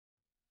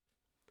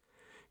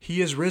He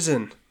is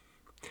risen.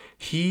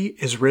 He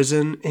is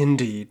risen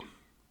indeed.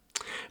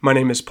 My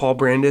name is Paul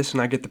Brandis,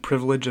 and I get the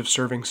privilege of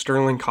serving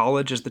Sterling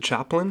College as the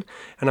chaplain,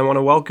 and I want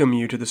to welcome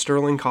you to the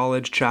Sterling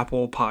College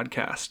Chapel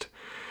podcast.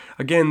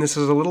 Again, this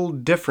is a little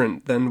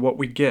different than what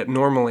we get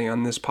normally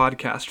on this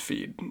podcast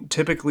feed.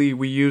 Typically,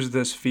 we use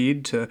this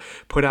feed to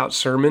put out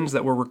sermons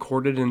that were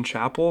recorded in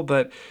chapel,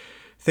 but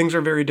things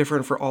are very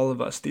different for all of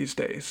us these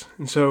days.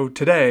 And so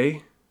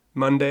today,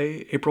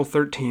 Monday, April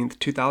 13th,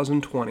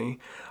 2020,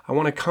 I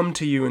want to come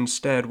to you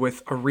instead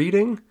with a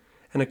reading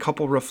and a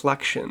couple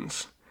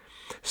reflections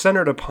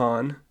centered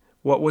upon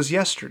what was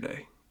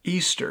yesterday,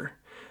 Easter,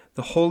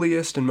 the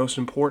holiest and most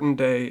important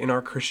day in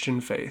our Christian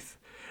faith,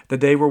 the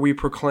day where we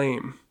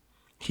proclaim,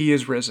 He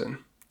is risen.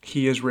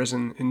 He is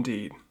risen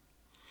indeed.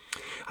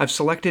 I've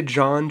selected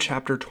John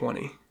chapter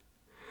 20.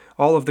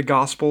 All of the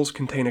Gospels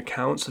contain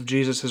accounts of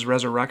Jesus'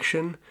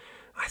 resurrection.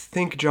 I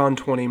think John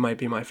 20 might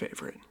be my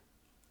favorite.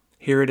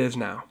 Here it is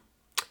now.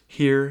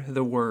 Hear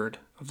the word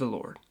of the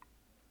Lord.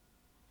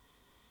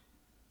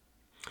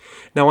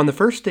 Now on the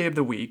first day of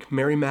the week,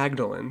 Mary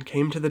Magdalene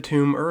came to the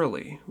tomb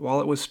early,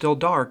 while it was still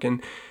dark,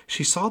 and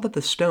she saw that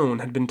the stone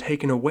had been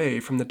taken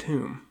away from the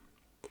tomb.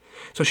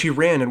 So she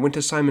ran and went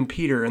to Simon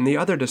Peter and the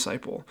other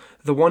disciple,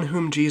 the one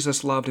whom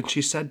Jesus loved, and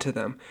she said to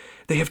them,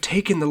 "They have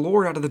taken the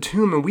Lord out of the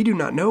tomb, and we do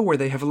not know where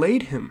they have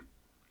laid him."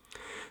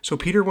 So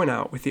Peter went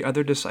out with the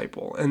other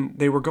disciple, and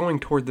they were going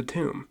toward the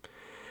tomb.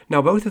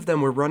 Now both of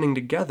them were running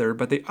together,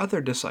 but the other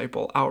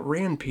disciple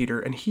outran Peter,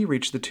 and he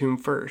reached the tomb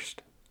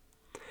first.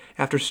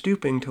 After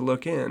stooping to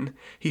look in,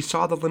 he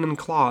saw the linen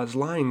cloths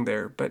lying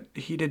there, but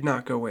he did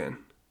not go in.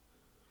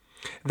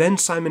 Then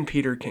Simon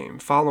Peter came,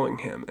 following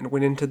him, and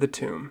went into the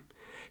tomb.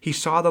 He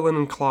saw the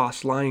linen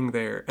cloths lying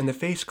there, and the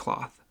face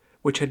cloth,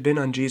 which had been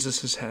on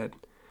Jesus' head,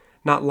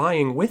 not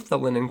lying with the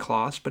linen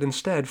cloths, but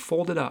instead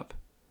folded up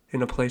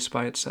in a place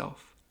by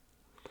itself.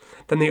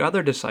 Then the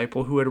other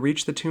disciple who had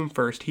reached the tomb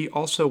first, he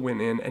also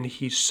went in, and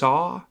he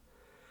saw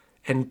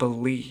and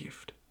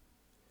believed.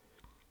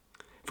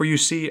 For you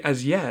see,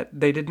 as yet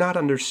they did not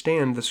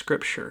understand the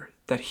scripture,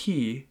 that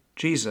he,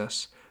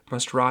 Jesus,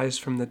 must rise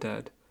from the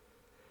dead.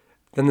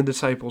 Then the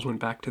disciples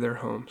went back to their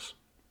homes.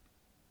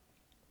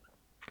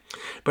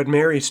 But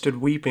Mary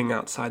stood weeping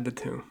outside the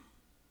tomb,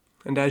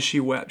 and as she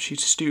wept, she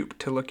stooped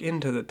to look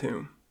into the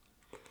tomb.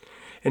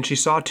 And she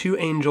saw two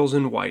angels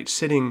in white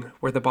sitting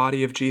where the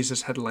body of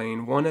Jesus had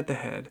lain, one at the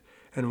head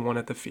and one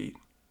at the feet.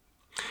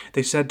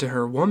 They said to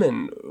her,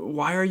 "Woman,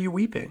 why are you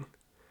weeping?"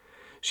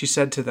 She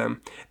said to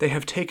them, "They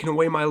have taken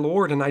away my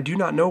Lord, and I do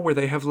not know where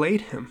they have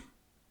laid him."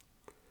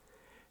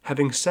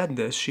 Having said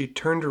this, she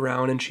turned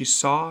around and she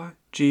saw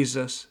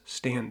Jesus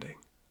standing.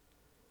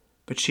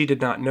 But she did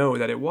not know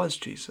that it was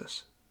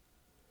Jesus.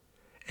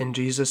 And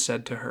Jesus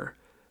said to her,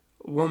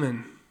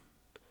 "Woman,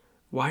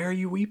 why are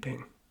you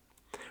weeping?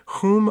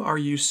 Whom are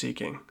you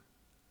seeking?"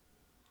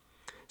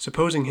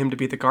 Supposing him to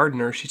be the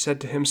gardener, she said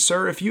to him,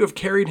 "Sir, if you have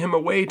carried him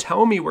away,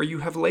 tell me where you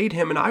have laid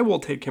him, and I will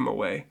take him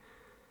away."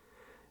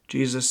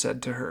 Jesus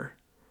said to her,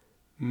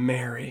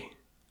 "Mary."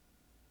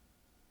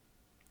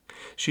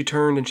 She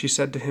turned and she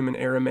said to him in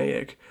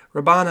Aramaic,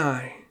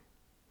 "Rabboni,"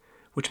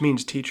 which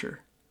means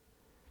teacher.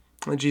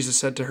 And Jesus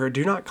said to her,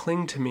 "Do not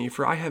cling to me,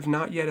 for I have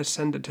not yet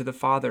ascended to the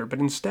Father, but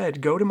instead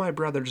go to my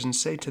brothers and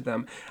say to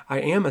them, I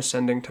am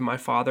ascending to my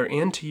Father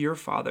and to your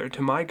Father,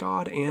 to my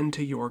God and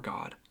to your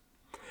God."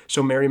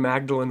 So Mary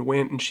Magdalene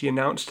went and she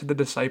announced to the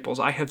disciples,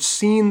 "I have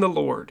seen the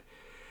Lord,"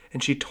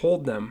 and she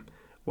told them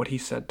what he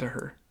said to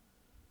her.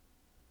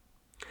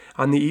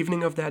 On the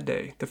evening of that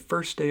day, the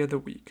first day of the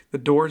week, the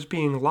doors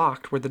being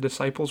locked where the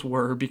disciples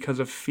were because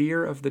of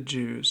fear of the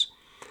Jews,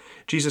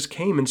 Jesus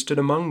came and stood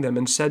among them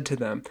and said to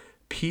them,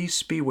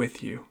 "Peace be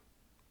with you."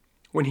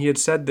 When he had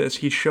said this,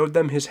 he showed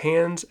them his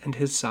hands and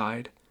his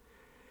side.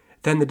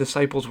 Then the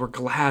disciples were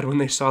glad when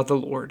they saw the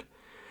Lord.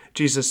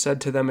 Jesus said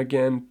to them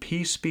again,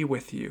 "Peace be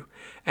with you.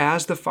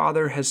 As the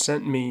Father has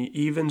sent me,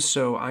 even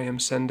so I am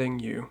sending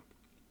you."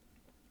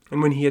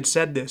 And when he had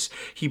said this,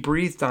 he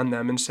breathed on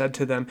them and said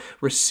to them,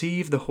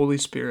 "Receive the Holy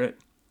Spirit.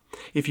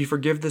 If you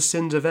forgive the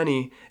sins of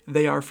any,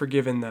 they are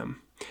forgiven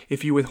them.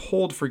 If you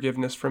withhold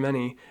forgiveness from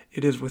any,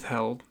 it is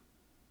withheld."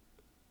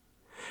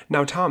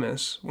 Now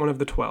Thomas, one of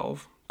the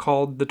 12,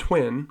 called the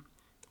twin,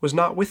 was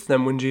not with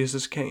them when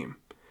Jesus came.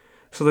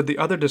 So that the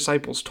other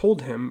disciples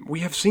told him,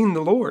 "We have seen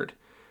the Lord."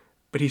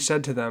 But he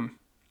said to them,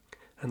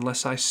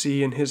 "Unless I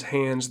see in his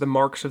hands the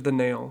marks of the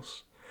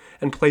nails,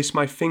 and place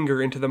my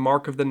finger into the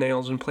mark of the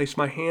nails, and place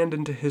my hand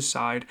into his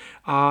side,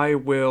 I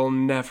will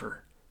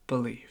never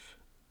believe."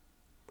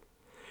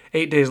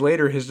 8 days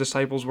later, his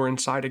disciples were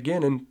inside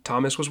again, and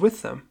Thomas was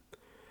with them.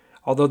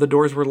 Although the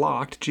doors were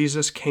locked,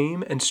 Jesus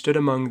came and stood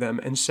among them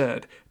and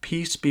said,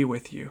 "Peace be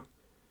with you."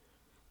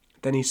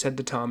 Then he said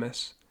to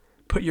Thomas,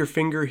 "Put your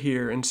finger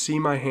here and see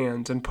my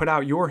hands, and put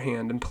out your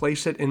hand and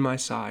place it in my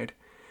side.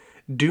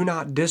 Do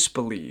not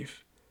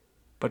disbelieve,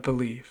 but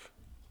believe."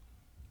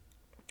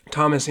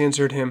 Thomas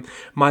answered him,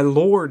 "My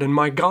Lord and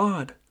my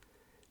God."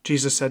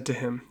 Jesus said to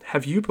him,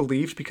 "Have you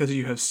believed because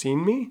you have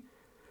seen me?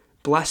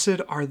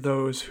 Blessed are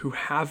those who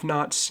have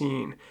not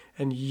seen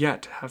and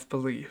yet have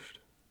believed.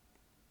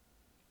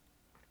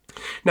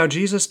 Now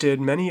Jesus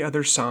did many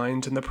other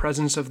signs in the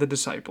presence of the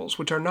disciples,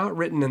 which are not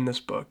written in this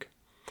book.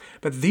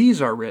 But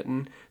these are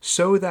written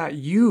so that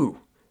you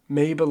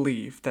may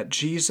believe that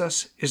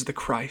Jesus is the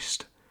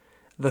Christ,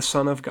 the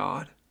Son of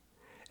God,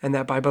 and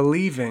that by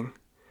believing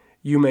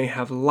you may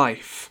have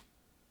life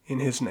in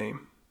his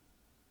name.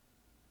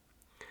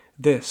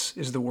 This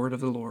is the word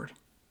of the Lord.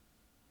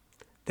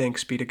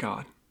 Thanks be to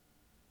God.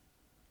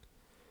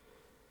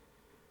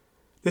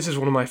 This is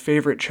one of my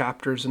favorite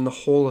chapters in the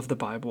whole of the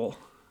Bible.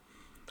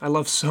 I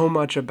love so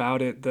much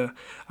about it, the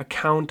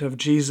account of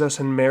Jesus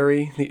and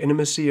Mary, the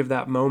intimacy of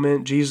that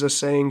moment, Jesus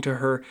saying to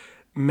her,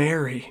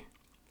 Mary,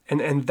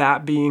 and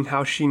that being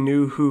how she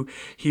knew who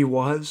he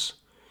was.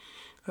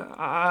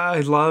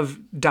 I love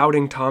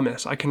doubting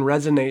Thomas. I can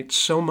resonate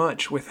so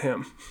much with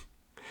him.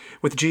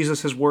 With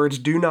Jesus' words,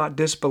 do not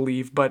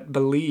disbelieve, but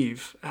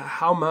believe.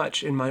 How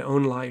much in my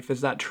own life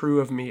is that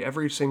true of me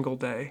every single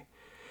day?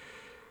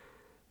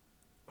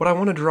 What I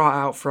want to draw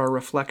out for our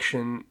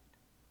reflection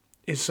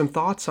is some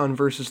thoughts on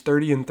verses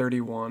 30 and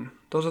 31.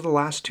 Those are the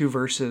last two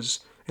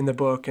verses in the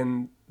book,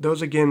 and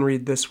those again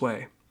read this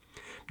way.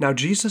 Now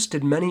Jesus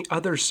did many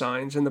other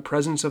signs in the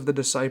presence of the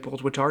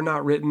disciples, which are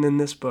not written in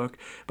this book,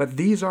 but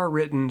these are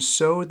written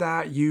so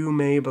that you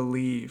may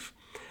believe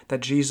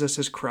that Jesus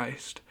is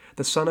Christ,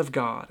 the Son of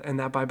God, and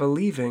that by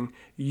believing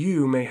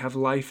you may have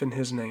life in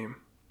his name.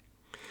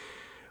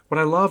 What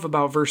I love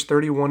about verse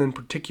 31 in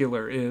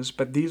particular is,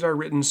 but these are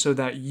written so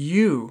that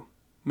you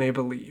may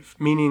believe,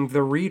 meaning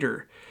the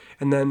reader,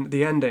 and then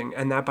the ending,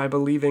 and that by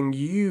believing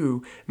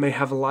you may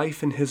have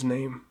life in his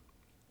name.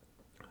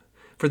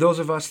 For those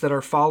of us that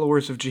are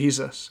followers of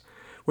Jesus,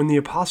 when the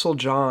Apostle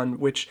John,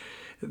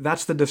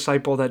 that's the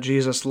disciple that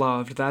Jesus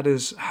loved, that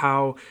is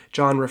how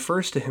John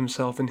refers to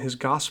himself in his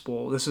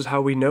gospel. This is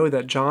how we know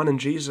that John and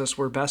Jesus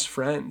were best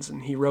friends,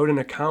 and he wrote an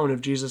account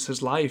of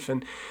Jesus' life.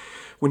 And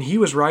when he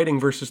was writing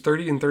verses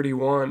 30 and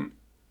 31,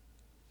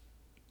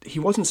 he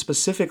wasn't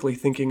specifically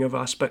thinking of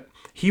us, but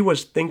he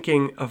was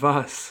thinking of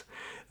us,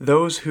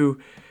 those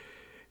who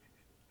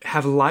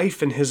have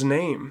life in his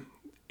name.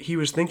 He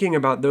was thinking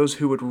about those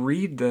who would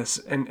read this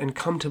and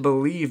come to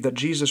believe that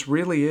Jesus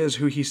really is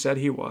who he said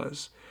he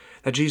was,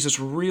 that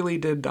Jesus really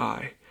did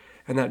die,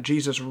 and that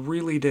Jesus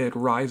really did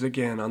rise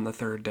again on the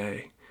third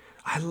day.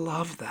 I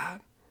love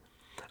that.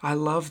 I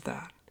love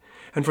that.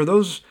 And for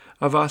those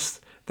of us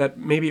that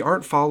maybe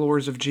aren't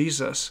followers of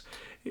Jesus,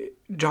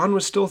 John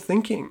was still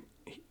thinking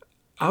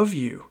of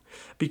you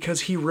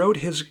because he wrote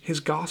his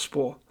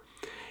gospel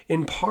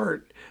in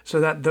part so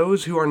that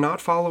those who are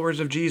not followers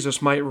of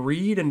Jesus might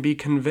read and be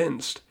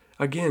convinced,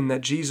 again,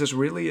 that Jesus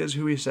really is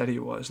who he said he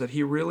was, that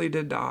he really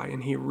did die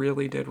and he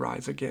really did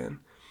rise again.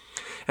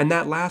 And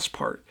that last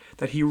part,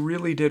 that he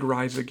really did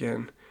rise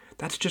again,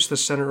 that's just the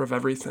center of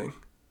everything.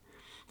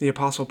 The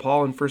Apostle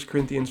Paul in 1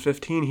 Corinthians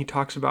 15, he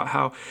talks about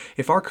how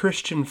if our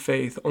Christian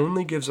faith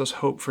only gives us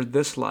hope for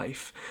this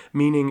life,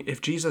 meaning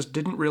if Jesus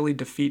didn't really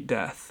defeat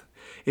death,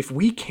 if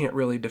we can't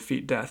really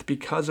defeat death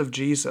because of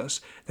Jesus,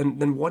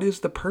 then what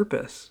is the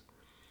purpose?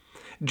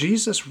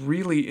 Jesus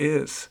really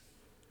is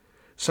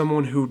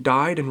someone who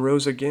died and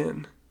rose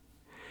again.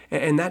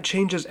 And that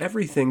changes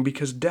everything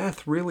because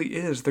death really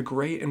is the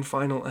great and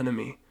final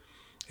enemy.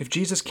 If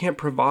Jesus can't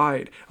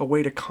provide a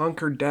way to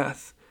conquer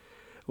death,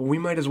 we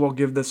might as well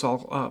give this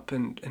all up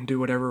and do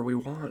whatever we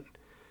want.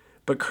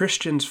 But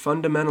Christians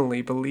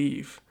fundamentally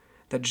believe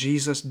that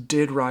Jesus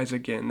did rise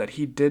again, that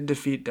he did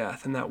defeat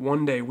death, and that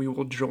one day we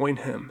will join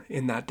him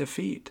in that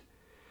defeat.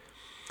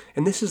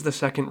 And this is the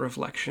second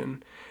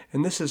reflection.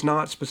 And this is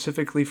not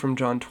specifically from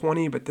John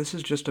 20, but this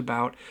is just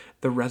about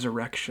the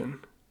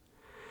resurrection.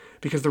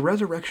 Because the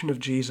resurrection of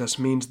Jesus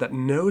means that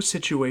no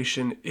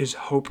situation is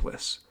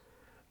hopeless,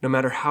 no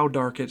matter how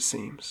dark it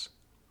seems.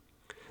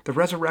 The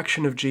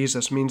resurrection of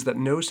Jesus means that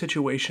no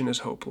situation is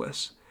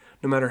hopeless,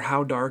 no matter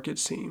how dark it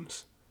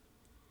seems.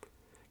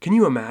 Can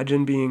you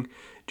imagine being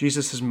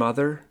Jesus'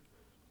 mother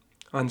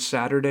on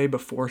Saturday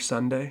before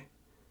Sunday?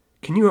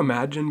 Can you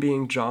imagine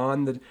being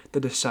John, the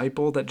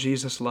disciple that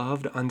Jesus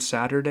loved, on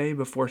Saturday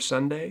before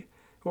Sunday?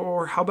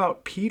 Or how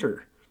about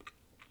Peter?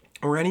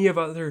 Or any of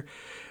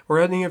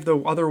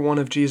the other one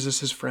of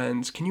Jesus'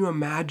 friends? Can you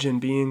imagine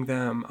being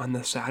them on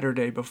the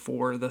Saturday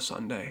before the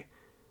Sunday?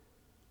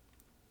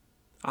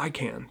 I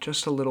can,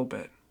 just a little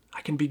bit.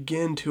 I can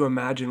begin to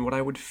imagine what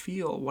I would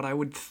feel, what I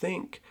would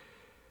think.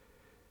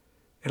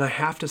 And I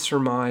have to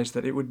surmise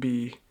that it would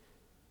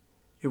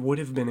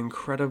have been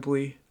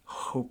incredibly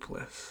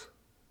hopeless.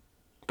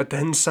 But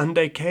then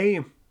Sunday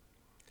came.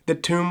 The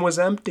tomb was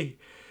empty.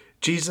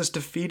 Jesus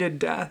defeated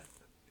death.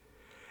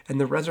 And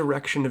the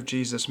resurrection of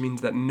Jesus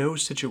means that no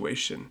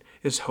situation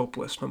is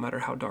hopeless, no matter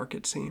how dark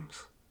it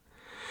seems.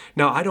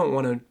 Now, I don't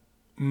want to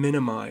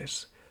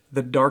minimize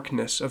the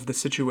darkness of the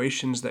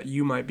situations that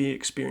you might be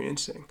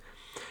experiencing.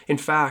 In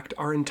fact,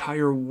 our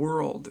entire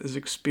world is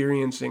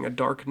experiencing a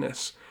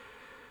darkness,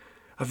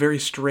 a very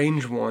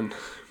strange one,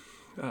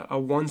 a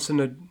once in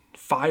a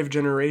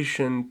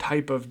 5-generation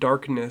type of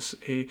darkness,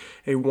 a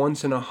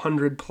once in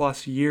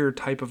 100+ year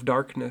type of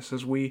darkness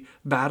as we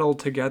battle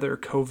together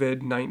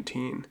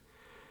COVID-19.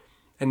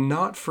 And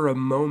not for a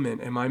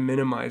moment am I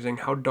minimizing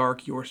how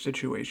dark your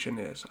situation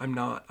is. I'm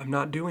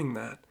not doing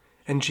that.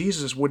 And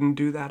Jesus wouldn't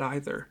do that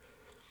either.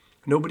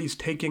 Nobody's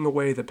taking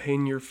away the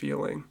pain you're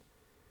feeling,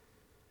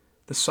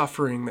 the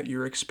suffering that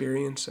you're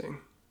experiencing.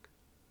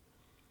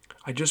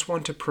 I just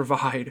want to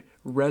provide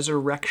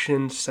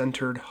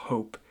resurrection-centered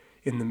hope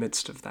in the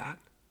midst of that.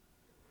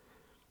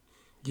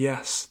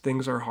 Yes,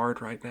 things are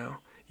hard right now.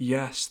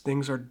 Yes,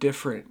 things are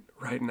different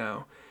right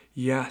now.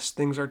 Yes,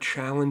 things are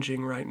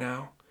challenging right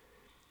now.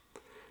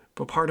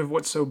 But part of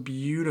what's so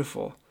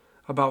beautiful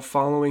about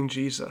following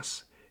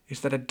Jesus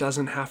is that it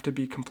doesn't have to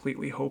be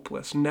completely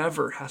hopeless.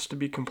 Never has to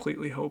be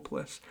completely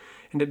hopeless.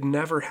 And it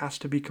never has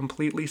to be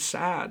completely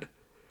sad.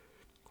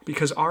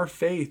 Because our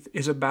faith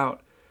is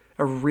about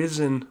a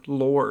risen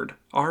Lord.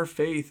 Our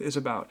faith is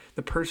about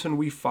the person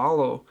we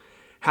follow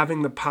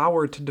having the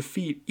power to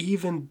defeat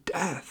even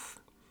death.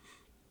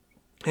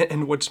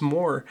 And what's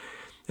more,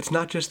 it's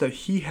not just that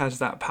he has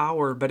that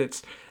power, but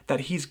it's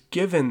that he's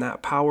given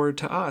that power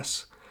to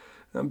us.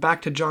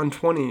 Back to John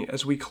 20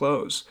 as we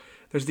close.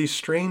 There's these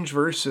strange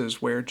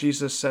verses where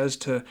Jesus says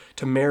to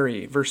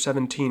Mary, verse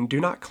 17, "Do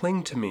not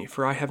cling to me,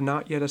 for I have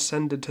not yet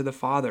ascended to the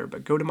Father,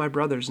 but go to my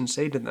brothers and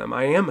say to them,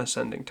 I am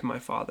ascending to my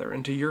Father,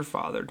 and to your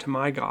Father, to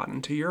my God,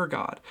 and to your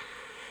God."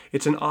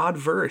 It's an odd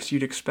verse.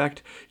 You'd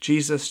expect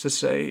Jesus to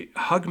say,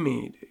 hug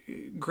me,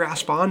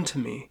 grasp onto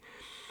me.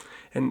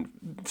 And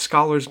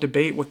scholars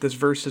debate what this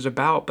verse is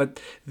about,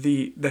 but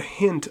the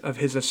hint of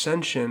his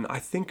ascension, I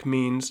think,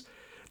 means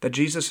that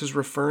Jesus is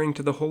referring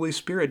to the Holy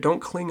Spirit.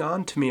 Don't cling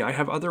on to me. I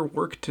have other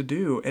work to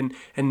do. And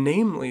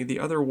namely, the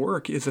other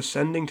work is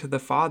ascending to the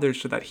Father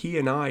so that he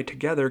and I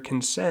together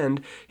can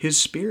send his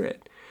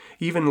Spirit.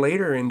 Even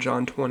later in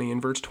John 20,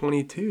 in verse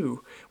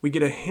 22, we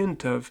get a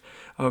hint of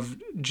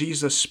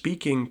Jesus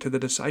speaking to the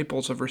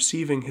disciples of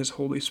receiving his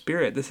Holy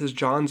Spirit. This is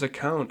John's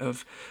account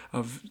of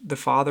the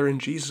Father and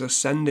Jesus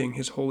sending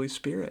his Holy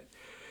Spirit.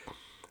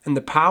 And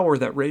the power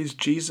that raised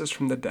Jesus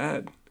from the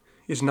dead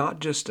is not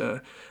just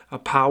a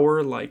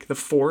power like the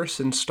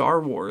Force in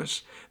Star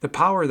Wars. The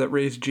power that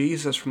raised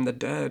Jesus from the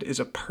dead is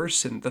a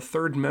person, the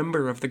third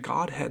member of the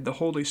Godhead, the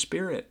Holy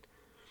Spirit.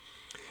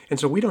 And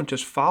so we don't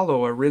just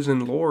follow a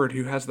risen Lord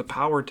who has the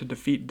power to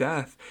defeat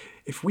death.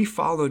 If we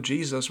follow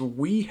Jesus,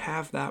 we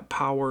have that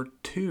power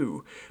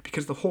too,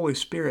 because the Holy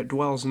Spirit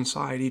dwells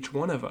inside each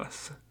one of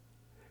us.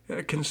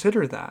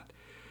 Consider that.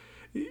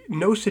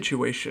 No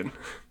situation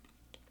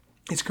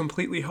is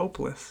completely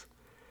hopeless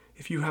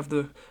if you have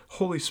the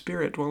Holy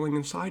Spirit dwelling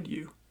inside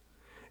you.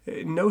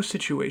 No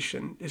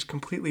situation is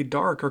completely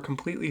dark or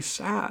completely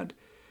sad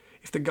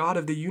if the God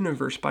of the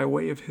universe, by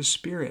way of his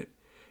Spirit,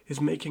 is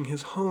making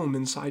his home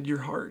inside your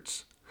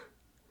hearts.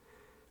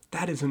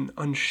 That is an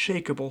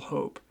unshakable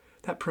hope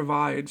that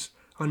provides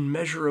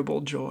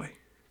unmeasurable joy.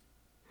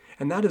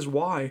 And that is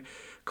why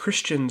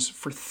Christians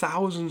for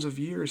thousands of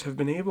years have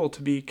been able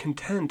to be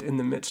content in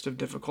the midst of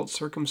difficult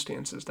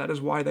circumstances. That is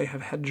why they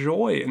have had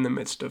joy in the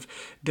midst of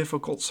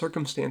difficult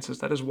circumstances.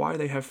 That is why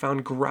they have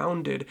found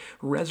grounded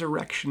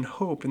resurrection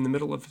hope in the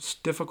middle of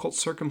difficult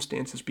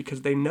circumstances,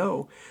 because they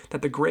know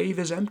that the grave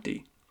is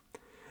empty,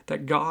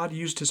 that God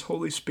used his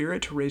Holy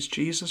Spirit to raise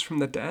Jesus from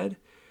the dead,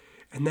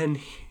 and then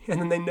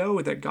they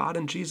know that God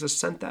and Jesus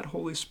sent that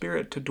Holy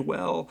Spirit to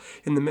dwell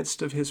in the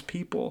midst of his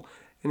people,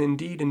 and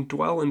indeed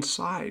dwell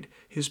inside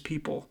his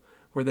people,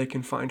 where they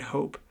can find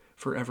hope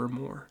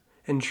forevermore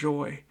and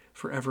joy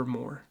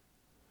forevermore.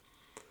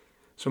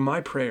 So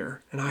my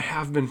prayer, and I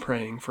have been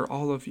praying for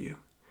all of you,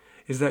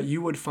 is that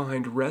you would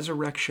find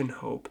resurrection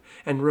hope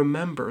and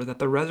remember that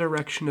the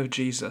resurrection of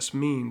Jesus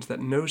means that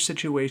no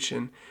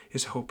situation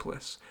is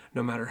hopeless,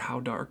 no matter how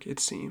dark it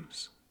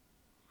seems.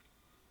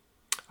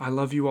 I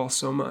love you all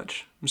so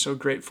much. I'm so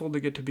grateful to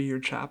get to be your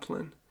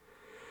chaplain.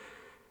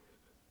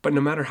 But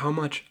no matter how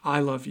much I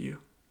love you,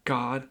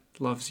 God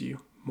loves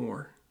you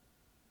more.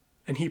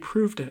 And he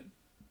proved it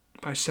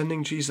by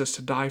sending Jesus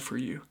to die for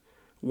you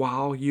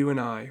while you and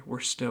I were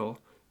still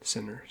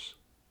sinners.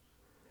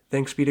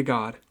 Thanks be to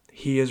God.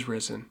 He is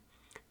risen.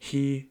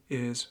 He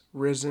is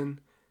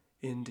risen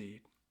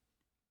indeed.